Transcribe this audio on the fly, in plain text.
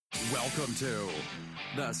Welcome to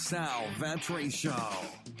the Sal Vetri Show.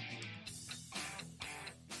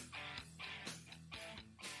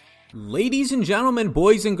 Ladies and gentlemen,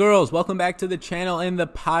 boys and girls, welcome back to the channel and the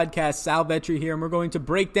podcast. Sal Vetri here, and we're going to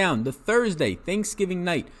break down the Thursday, Thanksgiving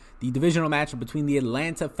night, the divisional matchup between the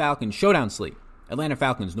Atlanta Falcons Showdown slate. Atlanta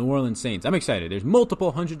Falcons, New Orleans Saints. I'm excited. There's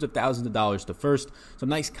multiple hundreds of thousands of dollars to first. Some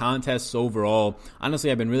nice contests overall.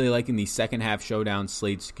 Honestly, I've been really liking the second half Showdown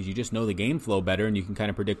slates because you just know the game flow better and you can kind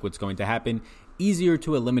of predict what's going to happen. Easier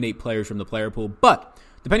to eliminate players from the player pool, but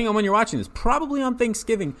depending on when you're watching this, probably on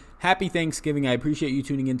Thanksgiving. Happy Thanksgiving. I appreciate you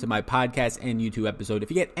tuning into my podcast and YouTube episode.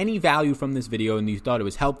 If you get any value from this video and you thought it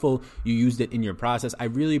was helpful, you used it in your process, I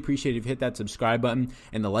really appreciate it if you hit that subscribe button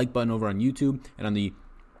and the like button over on YouTube, and on the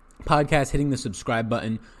podcast, hitting the subscribe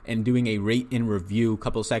button and doing a rate and review, a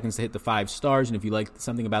couple of seconds to hit the 5 stars. And if you like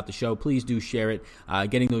something about the show, please do share it.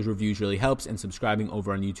 Getting those reviews really helps, and subscribing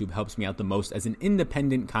over on YouTube helps me out the most as an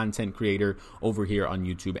independent content creator over here on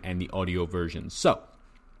YouTube and the audio version. So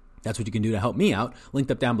that's what you can do to help me out.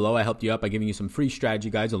 Linked up down below. I helped you out by giving you some free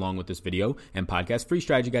strategy guides along with this video and podcast. Free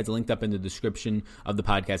strategy guides are linked up in the description of the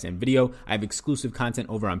podcast and video. I have exclusive content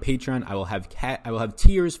over on Patreon. I will have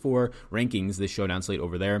tiers for rankings, this Showdown slate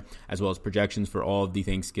over there, as well as projections for all of the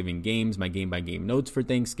Thanksgiving games, my game-by-game notes for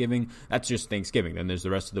Thanksgiving. That's just Thanksgiving. Then there's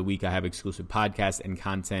the rest of the week. I have exclusive podcasts and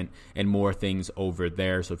content and more things over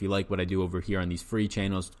there. So if you like what I do over here on these free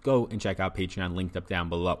channels, go and check out Patreon, linked up down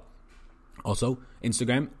below. Also,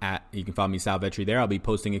 Instagram, you can follow me, Sal Vetri, there. I'll be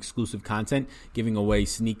posting exclusive content, giving away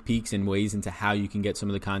sneak peeks and ways into how you can get some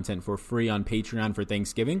of the content for free on Patreon for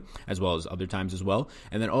Thanksgiving, as well as other times as well.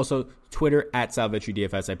 And then also Twitter,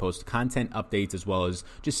 @SalVetriDFS. I post content updates as well as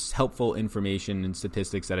just helpful information and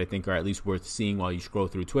statistics that I think are at least worth seeing while you scroll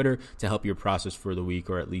through Twitter to help your process for the week,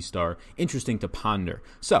 or at least are interesting to ponder.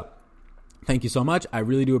 So, thank you so much. I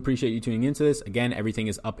really do appreciate you tuning into this. Again, everything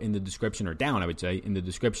is up in the description, or down, I would say. In the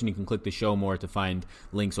description, you can click the show more to find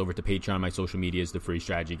links over to Patreon, my social medias, the free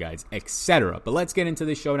strategy guides, etc. But let's get into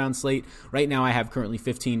this Showdown slate. Right now, I have currently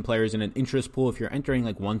 15 players in an interest pool. If you're entering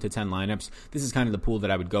like 1 to 10 lineups, this is kind of the pool that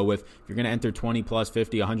I would go with. If you're going to enter 20 plus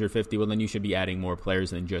 50, 150, well, then you should be adding more players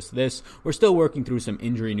than just this. We're still working through some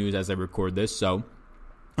injury news as I record this, so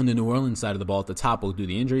on the New Orleans side of the ball, at the top, we'll do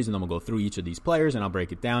the injuries, and then we'll go through each of these players, and I'll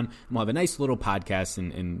break it down, and we'll have a nice little podcast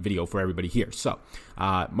and video for everybody here. So,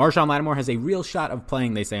 Marshawn Lattimore has a real shot of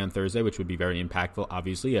playing, they say, on Thursday, which would be very impactful,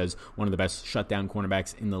 obviously, as one of the best shutdown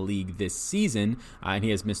cornerbacks in the league this season, and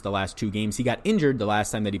he has missed the last 2 games. He got injured the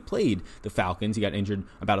last time that he played the Falcons. He got injured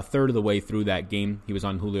about a third of the way through that game. He was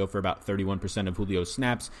on Julio for about 31% of Julio's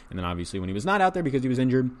snaps, and then obviously when he was not out there because he was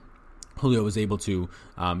injured, Julio was able to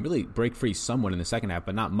really break free somewhat in the second half,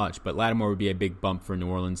 but not much. But Lattimore would be a big bump for New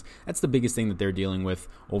Orleans. That's the biggest thing that they're dealing with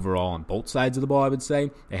overall on both sides of the ball, I would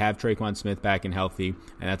say. They have Traquan Smith back and healthy,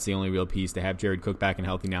 and that's the only real piece. They have Jared Cook back and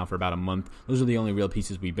healthy now for about a month. Those are the only real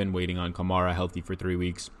pieces we've been waiting on. Kamara healthy for 3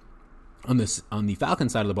 weeks. On the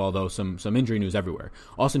Falcons side of the ball, though, some injury news everywhere.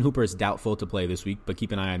 Austin Hooper is doubtful to play this week, but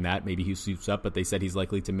keep an eye on that. Maybe he suits up, but they said he's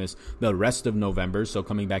likely to miss the rest of November, so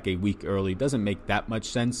coming back a week early doesn't make that much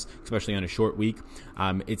sense, especially on a short week.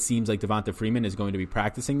 It seems like Devonta Freeman is going to be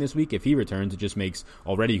practicing this week. If he returns, it just makes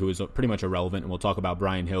already, who is pretty much irrelevant, and we'll talk about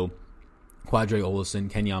Brian Hill, Quadre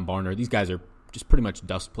Olison, Kenyon Barner. These guys are just pretty much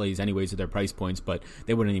dust plays anyways at their price points, but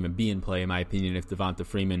they wouldn't even be in play, in my opinion, if Devonta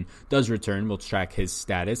Freeman does return. We'll track his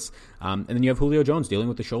status. And then you have Julio Jones dealing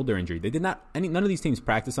with the shoulder injury. None of these teams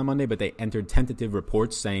practiced on Monday, but they entered tentative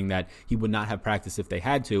reports saying that he would not have practiced if they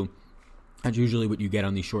had to. That's usually what you get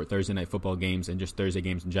on these short Thursday night football games and just Thursday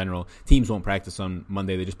games in general. Teams won't practice on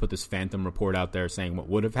Monday. They just put this phantom report out there saying what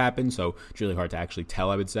would have happened, so it's really hard to actually tell,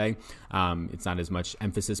 I would say. It's not as much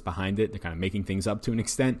emphasis behind it. They're kind of making things up to an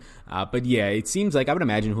extent. But yeah, it seems like I would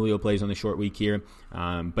imagine Julio plays on the short week here,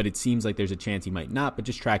 but it seems like there's a chance he might not, but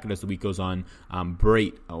just track it as the week goes on.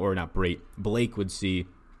 Blake would see,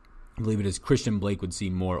 I believe it is Christian Blake, would see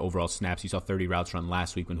more overall snaps. He saw 30 routes run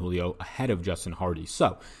last week when Julio ahead of Justin Hardy.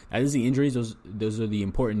 So that is the injuries. Those are the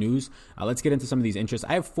important news. Let's get into some of these interests.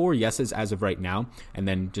 I have 4 yeses as of right now, and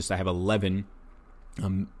then I have 11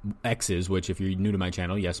 X's, which if you're new to my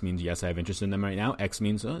channel, yes means yes, I have interest in them right now. X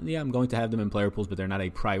means, yeah, I'm going to have them in player pools, but they're not a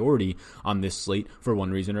priority on this slate for one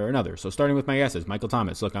reason or another. So starting with my yeses, Michael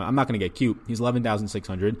Thomas. Look, I'm not going to get cute. He's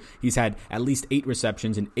 11,600. He's had at least 8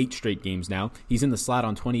 receptions in 8 straight games now. He's in the slot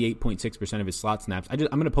on 28.6% of his slot snaps. I'm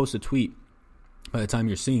going to post a tweet By the time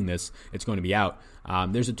you're seeing this, it's going to be out.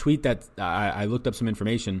 There's a tweet that I looked up some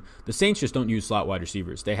information. The Saints just don't use slot wide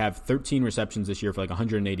receivers. They have 13 receptions this year for like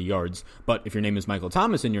 180 yards. But if your name is Michael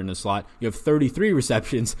Thomas and you're in the slot, you have 33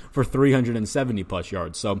 receptions for 370 plus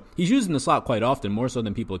yards. So he's using the slot quite often, more so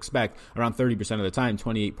than people expect, around 30% of the time,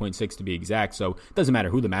 28.6 to be exact. So it doesn't matter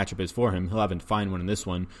who the matchup is for him. He'll have a fine one in this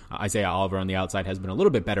one. Isaiah Oliver on the outside has been a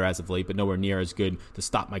little bit better as of late, but nowhere near as good to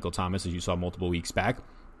stop Michael Thomas as you saw multiple weeks back.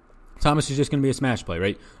 Thomas is just going to be a smash play,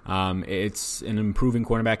 right? It's an improving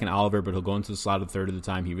cornerback in Oliver, but he'll go into the slot a third of the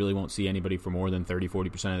time. He really won't see anybody for more than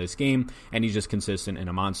 30-40% of this game, and he's just consistent and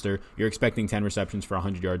a monster. You're expecting 10 receptions for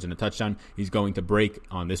 100 yards and a touchdown. He's going to break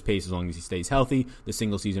on this pace as long as he stays healthy. The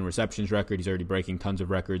single-season receptions record, he's already breaking tons of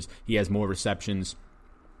records. He has more receptions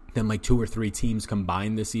than like 2 or 3 teams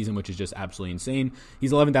combined this season, which is just absolutely insane.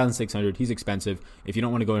 He's 11,600. He's expensive. If you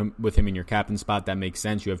don't want to go with him in your captain spot, that makes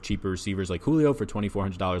sense. You have cheaper receivers like Julio for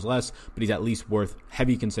 $2,400 less, but he's at least worth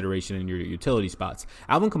heavy consideration in your utility spots.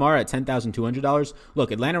 Alvin Kamara at $10,200.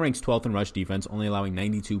 Look, Atlanta ranks 12th in rush defense, only allowing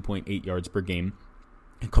 92.8 yards per game.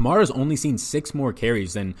 Kamara's only seen 6 more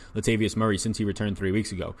carries than Latavius Murray since he returned 3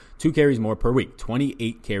 weeks ago. 2 carries more per week.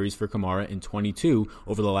 28 carries for Kamara and 22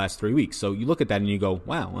 over the last 3 weeks. So you look at that and you go,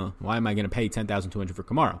 wow, well, why am I going to pay $10,200 for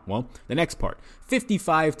Kamara? Well, the next part,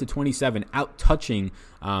 55-27, out-touching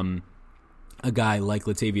a guy like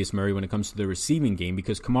Latavius Murray when it comes to the receiving game,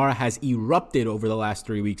 because Kamara has erupted over the last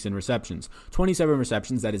 3 weeks in receptions. 27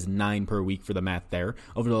 receptions, that is 9 per week for the math there,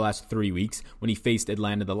 over the last 3 weeks. When he faced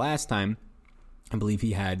Atlanta the last time, I believe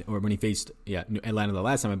he had, or when he faced Atlanta the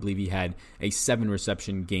last time, I believe he had a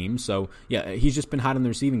 7-reception game. So, he's just been hot in the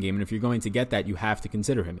receiving game. And if you're going to get that, you have to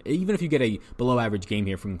consider him. Even if you get a below-average game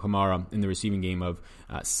here from Kamara in the receiving game of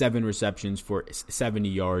 7 receptions for 70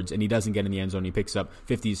 yards, and he doesn't get in the end zone, he picks up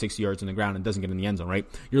 50 to 60 yards on the ground and doesn't get in the end zone, right?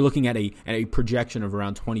 You're looking at a projection of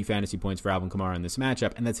around 20 fantasy points for Alvin Kamara in this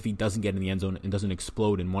matchup, and that's if he doesn't get in the end zone and doesn't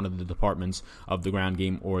explode in one of the departments of the ground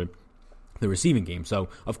game or the receiving game. So,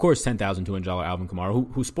 of course, $10,200 Alvin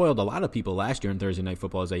Kamara, who spoiled a lot of people last year in Thursday Night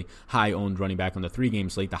Football as a high-owned running back on the 3-game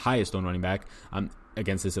slate, the highest-owned running back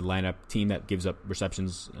against this Atlanta team that gives up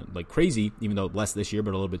receptions like crazy, even though less this year,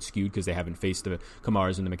 but a little bit skewed because they haven't faced the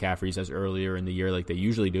Kamaras and the McCaffreys as earlier in the year like they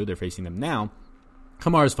usually do. They're facing them now.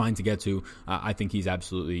 Kamara's fine to get to. I think he's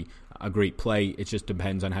absolutely a great play. It just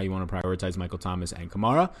depends on how you want to prioritize Michael Thomas and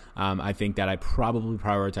Kamara. I think that I probably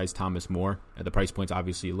prioritize Thomas more. The price point's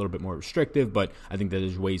obviously a little bit more restrictive, but I think that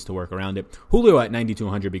there's ways to work around it. Julio at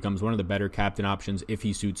 $9,200 becomes one of the better captain options if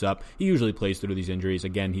he suits up. He usually plays through these injuries.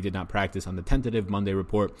 Again, he did not practice on the tentative Monday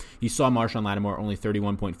report. He saw Marshawn Lattimore only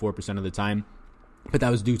 31.4% of the time, but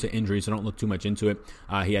that was due to injury, so don't look too much into it.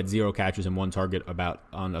 He had 0 catches and 1 target about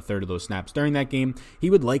on a third of those snaps during that game.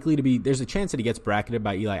 He would likely to be, there's a chance that he gets bracketed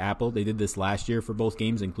by Eli Apple. They did this last year for both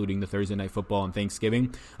games, including the Thursday Night Football and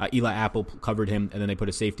Thanksgiving. Eli Apple covered him, and then they put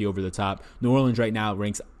a safety over the top. New Orleans right now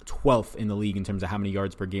ranks 12th in the league in terms of how many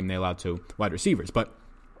yards per game they allow to wide receivers. But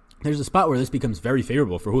there's a spot where this becomes very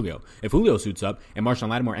favorable for Julio. If Julio suits up and Marshawn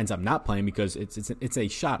Lattimore ends up not playing, because it's a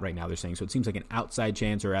shot right now, they're saying, so it seems like an outside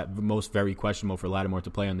chance, or at most very questionable for Lattimore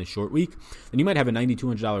to play on this short week, then you might have a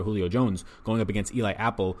 $9,200 Julio Jones going up against Eli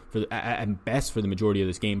Apple at best for the majority of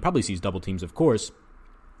this game. Probably sees double teams, of course,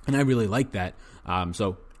 and I really like that.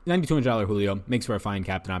 So $9,200 Julio makes for a fine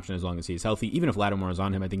captain option as long as he is healthy. Even if Lattimore is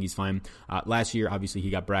on him, I think he's fine. Last year, obviously, he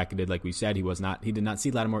got bracketed, like we said. He did not see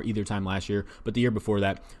Lattimore either time last year, but the year before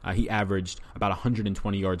that, he averaged about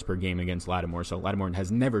 120 yards per game against Lattimore. So Lattimore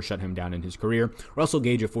has never shut him down in his career. Russell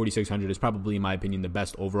Gage at $4,600 is probably, in my opinion, the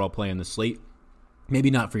best overall play on the slate. Maybe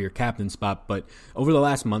not for your captain spot, but over the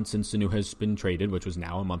last month since Sanu has been traded, which was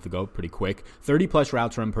now a month ago, pretty quick, 30-plus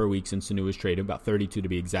routes run per week since Sanu was traded, about 32 to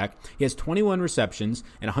be exact. He has 21 receptions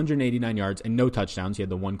and 189 yards and no touchdowns. He had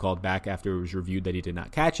the one called back after it was reviewed that he did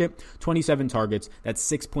not catch it. 27 targets, that's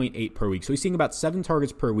 6.8 per week. So he's seeing about 7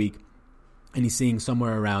 targets per week, and he's seeing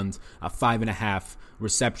somewhere around 5.5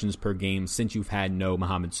 receptions per game since you've had no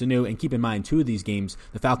Mohamed Sanu. And keep in mind, 2 of these games,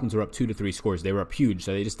 the Falcons were up 2 to 3 scores. They were up huge,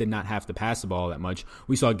 so they just did not have to pass the ball that much.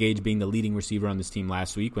 We saw Gage being the leading receiver on this team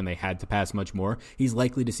last week when they had to pass much more. He's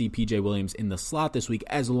likely to see P.J. Williams in the slot this week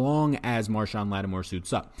as long as Marshawn Lattimore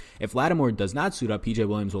suits up. If Lattimore does not suit up, P.J.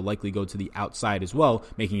 Williams will likely go to the outside as well,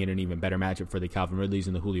 making it an even better matchup for the Calvin Ridleys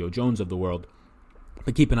and the Julio Jones of the world.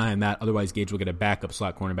 But keep an eye on that. Otherwise, Gage will get a backup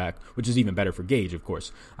slot cornerback, which is even better for Gage, of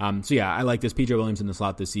course. I like this. P.J. Williams in the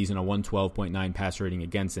slot this season, a 112.9 passer rating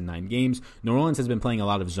against in 9 games. New Orleans has been playing a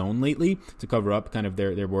lot of zone lately to cover up kind of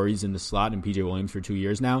their worries in the slot, and P.J. Williams for 2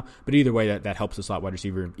 years now. But either way, that helps the slot wide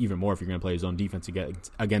receiver even more if you're going to play his own defense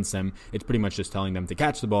against them. It's pretty much just telling them to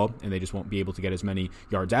catch the ball, and they just won't be able to get as many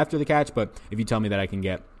yards after the catch. But if you tell me that I can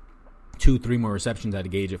get 2-3 more receptions at a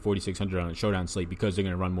gauge at 4,600 on a showdown slate because they're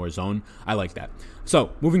going to run more zone. I like that.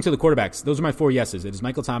 So moving to the quarterbacks, those are my 4 yeses. It is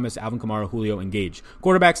Michael Thomas, Alvin Kamara, Julio, and Gage.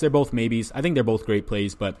 Quarterbacks, they're both maybes. I think they're both great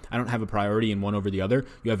plays, but I don't have a priority in one over the other.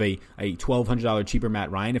 You have a $1,200 cheaper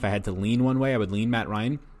Matt Ryan. If I had to lean one way, I would lean Matt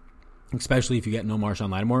Ryan, especially if you get no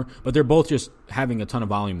Marshawn Lattimore, but they're both just having a ton of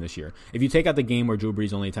volume this year. If you take out the game where Drew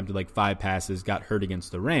Brees only attempted like 5 passes, got hurt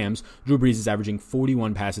against the Rams, Drew Brees is averaging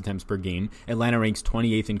 41 pass attempts per game. Atlanta ranks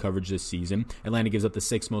 28th in coverage this season. Atlanta gives up the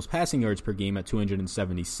 6th most passing yards per game at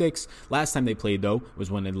 276. Last time they played, though,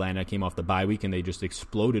 was when Atlanta came off the bye week and they just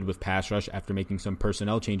exploded with pass rush after making some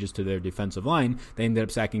personnel changes to their defensive line. They ended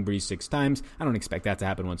up sacking Brees 6 times. I don't expect that to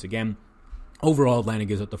happen once again. Overall, Atlanta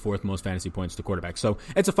gives up the 4th most fantasy points to quarterbacks. So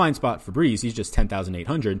it's a fine spot for Brees. He's just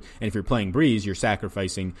 10,800. And if you're playing Brees, you're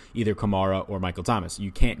sacrificing either Kamara or Michael Thomas.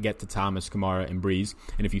 You can't get to Thomas, Kamara, and Brees.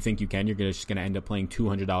 And if you think you can, you're just going to end up playing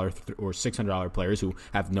 $200 or $600 players who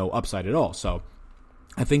have no upside at all. So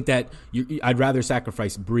I think that I'd rather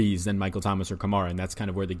sacrifice Brees than Michael Thomas or Kamara, and that's kind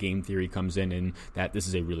of where the game theory comes in that this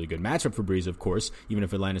is a really good matchup for Brees, of course, even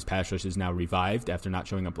if Atlanta's pass rush is now revived after not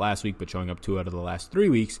showing up last week, but showing up 2 out of the last 3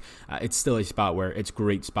 weeks. It's still a spot where it's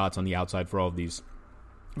great spots on the outside for all of these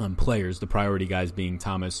players, the priority guys being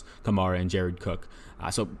Thomas, Kamara, and Jared Cook.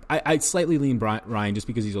 So I'd slightly lean Ryan just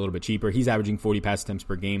because he's a little bit cheaper. He's averaging 40 pass attempts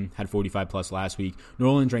per game, had 45 plus last week. New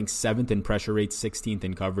Orleans ranks 7th in pressure rates, 16th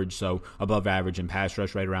in coverage, so above average in pass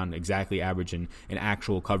rush, right around exactly average in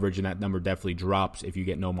actual coverage, and that number definitely drops if you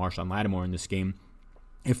get no Marshawn Lattimore in this game.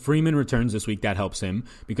 If Freeman returns this week, that helps him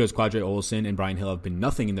because Quadre Olson and Brian Hill have been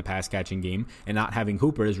nothing in the pass-catching game, and not having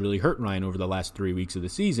Hooper has really hurt Ryan over the last 3 weeks of the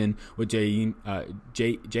season. With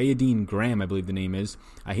Jayadeen Graham, I believe the name is,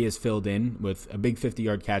 he has filled in with a big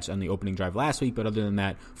 50-yard catch on the opening drive last week, but other than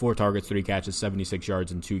that, 4 targets, 3 catches, 76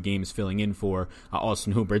 yards in 2 games, filling in for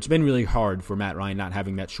Austin Hooper. It's been really hard for Matt Ryan not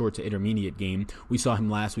having that short to intermediate game. We saw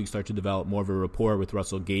him last week start to develop more of a rapport with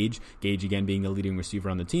Russell Gage, again being the leading receiver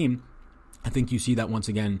on the team. I think you see that once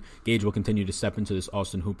again, Gage will continue to step into this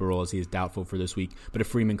Austin Hooper role as he is doubtful for this week. But if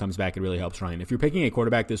Freeman comes back, it really helps Ryan. If you're picking a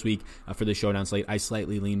quarterback this week for the showdown slate, I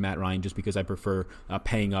slightly lean Matt Ryan just because I prefer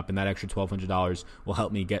paying up, and that extra $1,200 will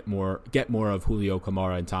help me get more of Julio,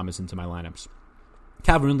 Kamara, and Thomas into my lineups.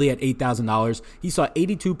 Calvin Ridley at $8,000. He saw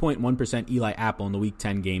 82.1% Eli Apple in the Week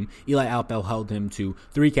 10 game. Eli Apple held him to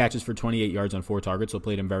 3 catches for 28 yards on 4 targets, so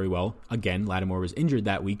played him very well. Again, Lattimore was injured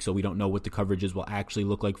that week, so we don't know what the coverages will actually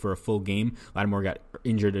look like for a full game. Lattimore got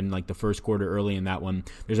injured in like the first quarter early in that one.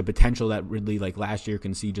 There's a potential that Ridley, like last year,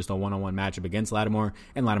 can see just a one-on-one matchup against Lattimore,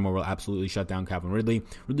 and Lattimore will absolutely shut down Calvin Ridley.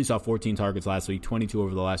 Ridley saw 14 targets last week, 22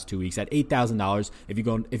 over the last 2 weeks. At $8,000,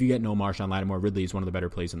 if you get no Marshawn Lattimore, Ridley is one of the better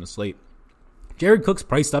plays in the slate. Jared Cook's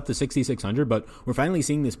priced up to $6,600, but we're finally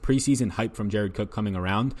seeing this preseason hype from Jared Cook coming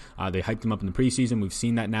around. They hyped him up in the preseason. We've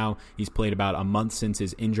seen that now. He's played about a month since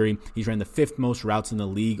his injury. He's ran the 5th most routes in the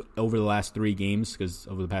league over the last 3 games because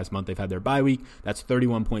over the past month they've had their bye week. That's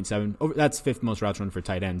 31.7. That's 5th most routes run for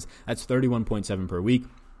tight ends. That's 31.7 per week.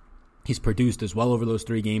 He's produced as well over those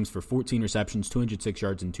 3 games for 14 receptions, 206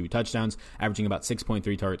 yards, and 2 touchdowns, averaging about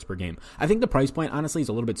 6.3 targets per game. I think the price point, honestly, is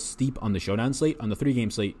a little bit steep on the showdown slate. On the 3-game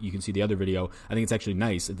slate, you can see the other video. I think it's actually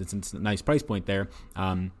nice. It's a nice price point there.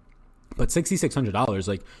 But $6,600,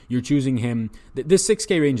 like you're choosing him. This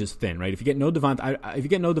 6K range is thin, right? If you get no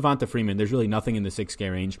Devonta Freeman, there's really nothing in the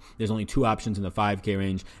 6K range. There's only 2 options in the 5K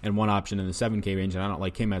range and 1 option in the 7K range, and I don't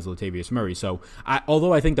like him as Latavius Murray. So,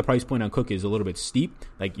 although I think the price point on Cook is a little bit steep,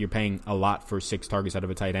 like you're paying a lot for 6 targets out of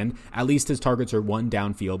a tight end. At least his targets are 1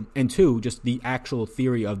 downfield, and 2, just the actual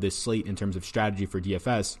theory of this slate in terms of strategy for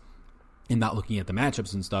DFS. And not looking at the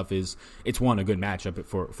matchups and stuff is it's one, a good matchup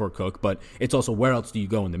for Cook, but it's also where else do you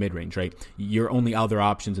go in the mid-range, right? Your only other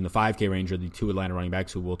options in the 5K range are the 2 Atlanta running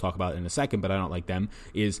backs who we'll talk about in a second, but I don't like them,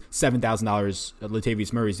 is $7,000.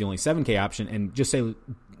 Latavius Murray is the only 7K option, and just say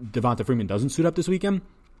Devonta Freeman doesn't suit up this weekend.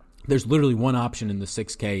 There's literally one option in the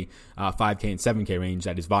 6K, 5K, and 7K range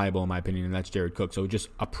that is viable in my opinion, and that's Jared Cook. So just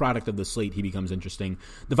a product of the slate, he becomes interesting.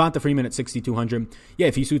 Devonta Freeman at $6,200. Yeah,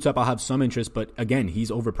 if he suits up, I'll have some interest, but again,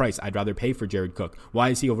 he's overpriced. I'd rather pay for Jared Cook. Why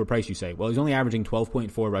is he overpriced, you say? Well, he's only averaging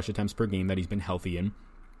 12.4 rush attempts per game that he's been healthy in.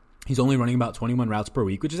 He's only running about 21 routes per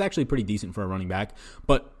week, which is actually pretty decent for a running back,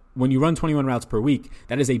 but when you run 21 routes per week,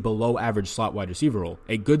 that is a below average slot wide receiver role.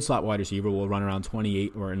 A good slot wide receiver will run around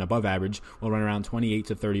 28, or an above average will run around 28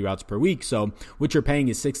 to 30 routes per week. So what you're paying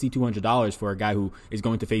is $6,200 for a guy who is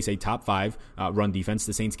going to face a top 5 run defense.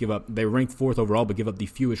 The Saints they're ranked 4th overall, but give up the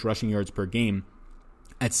fewest rushing yards per game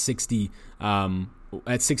at 60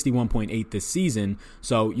 at 61.8 this season.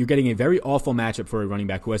 So you're getting a very awful matchup for a running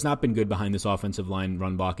back who has not been good behind this offensive line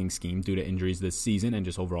run blocking scheme due to injuries this season and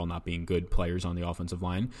just overall not being good players on the offensive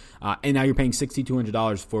line. And now you're paying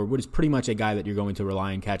 $6,200 for what is pretty much a guy that you're going to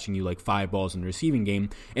rely on catching you like 5 balls in the receiving game,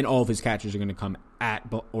 and all of his catches are going to come at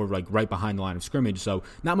or like right behind the line of scrimmage. So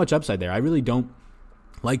not much upside there. I really don't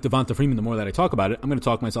like Devonta Freeman. The more that I talk about it, I'm going to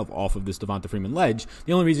talk myself off of this Devonta Freeman ledge.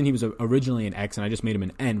 The only reason he was originally an X and I just made him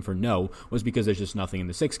an N for no was because there's just nothing in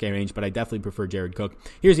the 6K range, but I definitely prefer Jared Cook.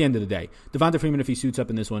 Here's the end of the day. Devonta Freeman, if he suits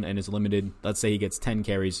up in this one and is limited, let's say he gets 10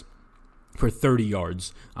 carries for 30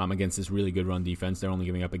 yards against this really good run defense. They're only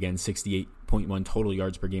giving up, again, 68.1 total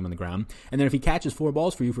yards per game on the ground. And then if he catches 4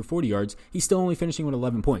 balls for you for 40 yards, he's still only finishing with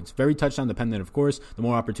 11 points. Very touchdown dependent, of course. The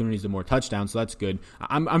more opportunities, the more touchdowns, so that's good.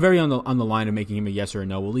 I'm very on the line of making him a yes or a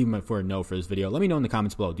no. We'll leave him for a no for this video. Let me know in the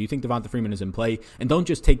comments below. Do you think Devonta Freeman is in play? And don't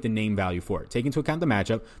just take the name value for it. Take into account the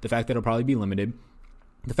matchup, the fact that it'll probably be limited,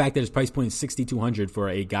 the fact that his price point is $6,200 for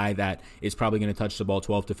a guy that is probably going to touch the ball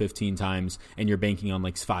 12 to 15 times, and you're banking on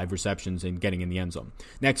like 5 receptions and getting in the end zone.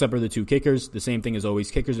 Next up are the 2 kickers. The same thing as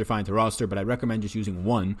always. Kickers are fine to roster, but I recommend just using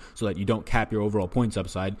one so that you don't cap your overall points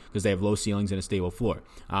upside because they have low ceilings and a stable floor.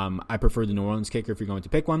 I prefer the New Orleans kicker if you're going to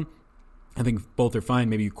pick one. I think both are fine.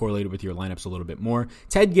 Maybe you correlate it with your lineups a little bit more.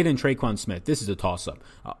 Ted Ginn and Tre'Quan Smith. This is a toss-up.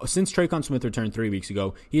 Since Tre'Quan Smith returned 3 weeks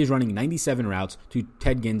ago, he is running 97 routes to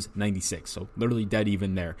Ted Ginn's 96. So literally dead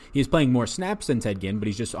even there. He is playing more snaps than Ted Ginn, but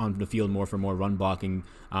he's just on the field more for more run blocking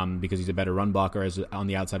because he's a better run blocker on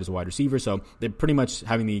the outside as a wide receiver. So they're pretty much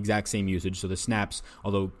having the exact same usage. So the snaps,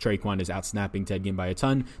 although Tre'Quan is out-snapping Ted Ginn by a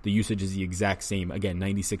ton, the usage is the exact same. Again,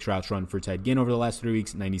 96 routes run for Ted Ginn over the last 3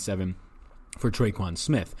 weeks, 97 for Tre'Quan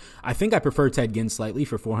Smith. I think I prefer Ted Ginn slightly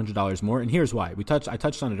for $400 more, and here's why. I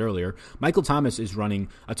touched on it earlier. Michael Thomas is running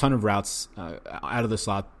a ton of routes out of the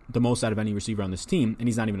slot, the most out of any receiver on this team, and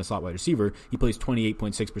he's not even a slot wide receiver. He plays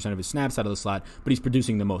 28.6% of his snaps out of the slot, but he's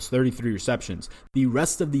producing the most, 33 receptions. The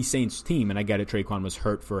rest of the Saints team, and I get it, Tre'Quan was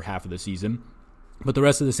hurt for half of the season, but the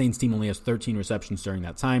rest of the Saints team only has 13 receptions during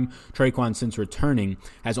that time. Tre'Quan, since returning,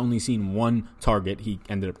 has only seen 1 target. He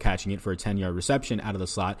ended up catching it for a 10-yard reception out of the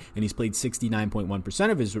slot, and he's played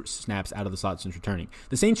 69.1% of his snaps out of the slot since returning.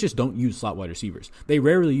 The Saints just don't use slot wide receivers. They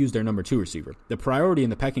rarely use their number 2 receiver. The priority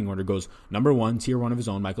in the pecking order goes number 1, tier 1 of his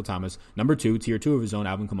own, Michael Thomas, number 2, tier 2 of his own,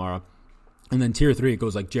 Alvin Kamara, and then tier 3, it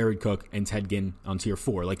goes like Jared Cook and Ted Ginn on tier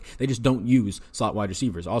 4. Like, they just don't use slot wide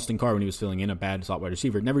receivers. Austin Carr, when he was filling in, a bad slot wide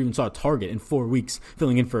receiver, never even saw a target in 4 weeks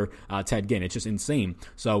filling in for Ted Ginn. It's just insane.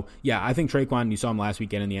 So, yeah, I think Tre'Quan, you saw him last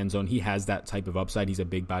weekend in the end zone. He has that type of upside. He's a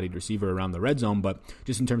big-bodied receiver around the red zone, but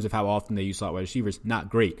just in terms of how often they use slot wide receivers, not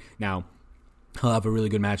great. Now, he'll have a really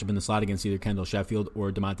good matchup in the slot against either Kendall Sheffield or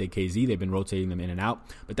DeMonte KZ. They've been rotating them in and out.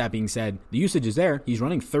 But that being said, the usage is there. He's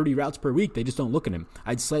running 30 routes per week. They just don't look at him.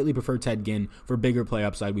 I'd slightly prefer Ted Ginn for bigger play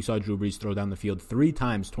upside. We saw Drew Brees throw down the field 3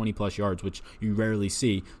 times, 20-plus yards, which you rarely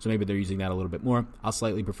see. So maybe they're using that a little bit more. I'll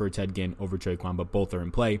slightly prefer Ted Ginn over Tre'Quan, but both are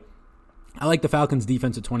in play. I like the Falcons'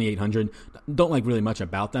 defense at 2,800. Don't like really much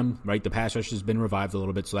about them, right? The pass rush has been revived a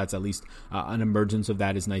little bit, so that's at least an emergence of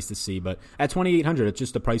that is nice to see. But at 2,800, it's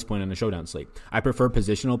just the price point on the Showdown slate. I prefer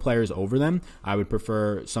positional players over them. I would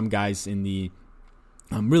prefer some guys in the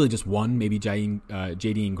really just one, maybe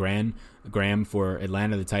JD and Graham for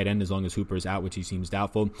Atlanta, the tight end, as long as Hooper is out, which he seems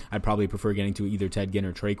doubtful. I'd probably prefer getting to either Ted Ginn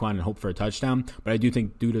or Tre'Quan and hope for a touchdown. But I do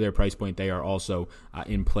think due to their price point, they are also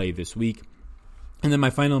in play this week. And then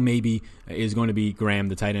my final maybe is going to be Graham,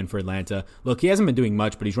 the tight end for Atlanta. Look, he hasn't been doing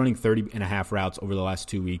much, but he's running 30.5 routes over the last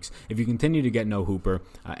 2 weeks. If you continue to get no Hooper,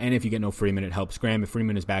 and if you get no Freeman, it helps Graham. If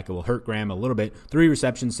Freeman is back, it will hurt Graham a little bit. 3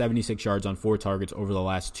 receptions, 76 yards on 4 targets over the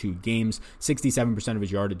last 2 games. 67% of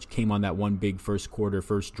his yardage came on that one big first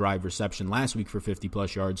drive reception last week for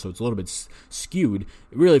 50-plus yards, so it's a little bit skewed.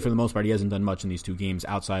 Really, for the most part, he hasn't done much in these 2 games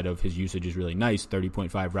outside of his usage is really nice,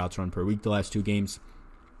 30.5 routes run per week the last 2 games.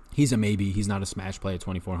 He's a maybe. He's not a smash play at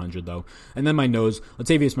 2,400, though. And then my nose,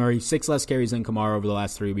 Latavius Murray, 6 less carries than Kamara over the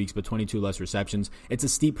last 3 weeks, but 22 less receptions. It's a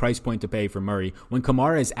steep price point to pay for Murray. When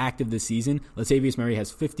Kamara is active this season, Latavius Murray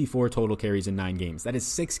has 54 total carries in 9 games. That is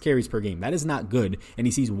 6 carries per game. That is not good, and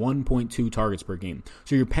he sees 1.2 targets per game.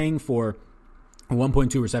 So you're paying for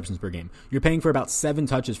 1.2 receptions per game. You're paying for about 7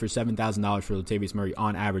 touches for $7,000 for Latavius Murray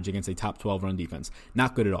on average against a top 12 run defense.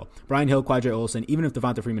 Not good at all. Brian Hill, Quadre Olsen, even if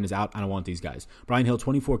Devonta Freeman is out, I don't want these guys. Brian Hill,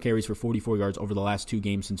 24 carries for 44 yards over the last 2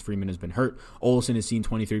 games since Freeman has been hurt. Olsen has seen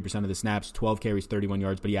 23% of the snaps, 12 carries, 31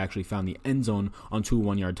 yards, but he actually found the end zone on 2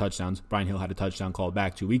 one-yard touchdowns. Brian Hill had a touchdown called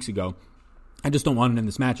back 2 weeks ago. I just don't want it in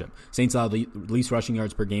this matchup. Saints allow the least rushing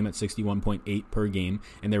yards per game at 61.8 per game,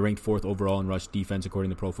 and they're ranked 4th overall in rush defense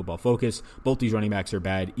according to Pro Football Focus. Both these running backs are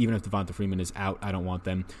bad. Even if Devonta Freeman is out, I don't want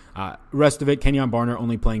them. Rest of it, Kenyon Barner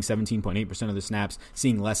only playing 17.8% of the snaps,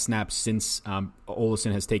 seeing less snaps since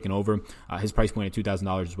Olsen has taken over. His price point at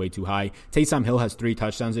 $2,000 is way too high. Taysom Hill has 3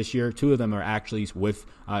 touchdowns this year. 2 of them are actually with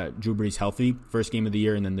Drew Brees healthy. First game of the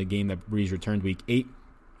year, and then the game that Brees returned week 8.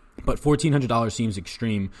 But $1,400 seems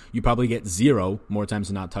extreme. You probably get 0 more times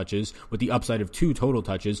than not touches, with the upside of 2 total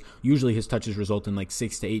touches. Usually his touches result in like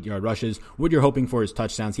 6 to 8 yard rushes. What you're hoping for is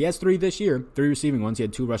touchdowns. He has 3 this year, 3 receiving ones. He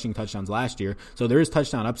had 2 rushing touchdowns last year. So there is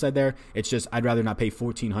touchdown upside there. It's just I'd rather not pay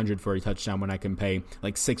 $1,400 for a touchdown when I can pay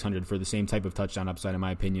like $600 for the same type of touchdown upside, in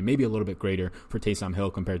my opinion. Maybe a little bit greater for Taysom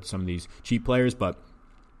Hill compared to some of these cheap players, but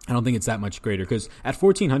I don't think it's that much greater, because at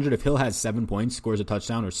 $1,400, if Hill has 7 points, scores a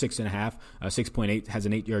touchdown, or 6.5, 6.8, has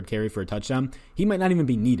an 8-yard carry for a touchdown, he might not even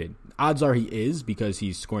be needed. Odds are he is, because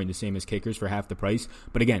he's scoring the same as kickers for half the price.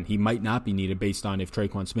 But again, he might not be needed based on if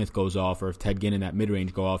Traquan Smith goes off or if Ted Ginn in that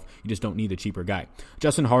mid-range go off. You just don't need the cheaper guy.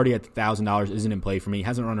 Justin Hardy at $1,000 isn't in play for me. He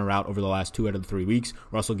hasn't run a route over the last 2 out of the 3 weeks.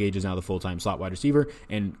 Russell Gage is now the full-time slot wide receiver,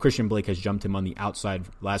 and Christian Blake has jumped him on the outside.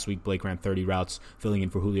 Last week, Blake ran 30 routes, filling in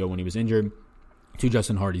for Julio when he was injured. To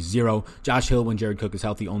Justin Hardy, 0. Josh Hill, when Jared Cook is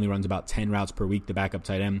healthy, only runs about 10 routes per week, the backup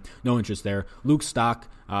tight end. No interest there. Luke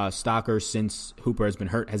Stocker, since Hooper has been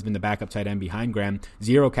hurt, has been the backup tight end behind Graham.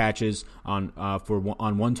 0 catches on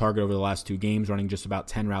 1 target over the last 2 games, running just about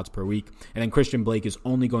 10 routes per week. And then Christian Blake is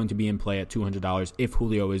only going to be in play at $200 if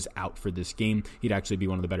Julio is out for this game. He'd actually be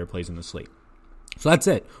one of the better plays in the slate. So that's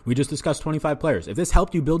it. We just discussed 25 players. If this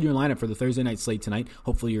helped you build your lineup for the Thursday night slate tonight,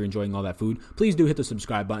 hopefully you're enjoying all that food, please do hit the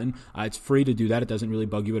subscribe button. It's free to do that. It doesn't really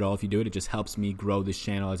bug you at all if you do it. It just helps me grow this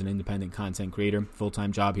channel as an independent content creator,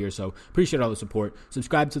 full-time job here. So appreciate all the support.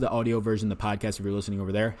 Subscribe to the audio version of the podcast if you're listening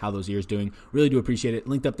over there. How those ears doing? Really do appreciate it.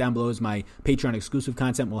 Linked up down below is my Patreon exclusive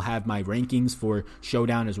content. We'll have my rankings for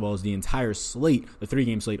Showdown as well as the entire slate, the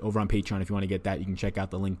 3-game slate over on Patreon. If you want to get that, you can check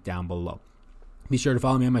out the link down below. Be sure to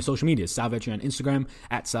follow me on my social media, Sal Vetri on Instagram,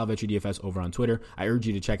 at Sal Vetri DFS over on Twitter. I urge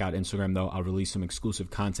you to check out Instagram, though. I'll release some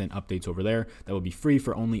exclusive content updates over there that will be free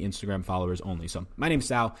for only Instagram followers only. So my name's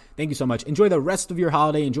Sal. Thank you so much. Enjoy the rest of your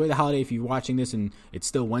holiday. Enjoy the holiday if you're watching this, and it's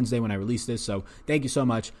still Wednesday when I release this. So thank you so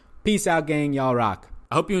much. Peace out, gang. Y'all rock.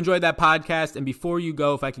 I hope you enjoyed that podcast. And before you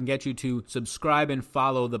go, if I can get you to subscribe and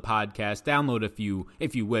follow the podcast, download if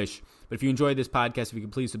you wish. But if you enjoyed this podcast, if you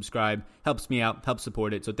could please subscribe, helps me out, helps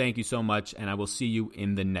support it. So thank you so much, and I will see you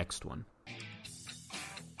in the next one.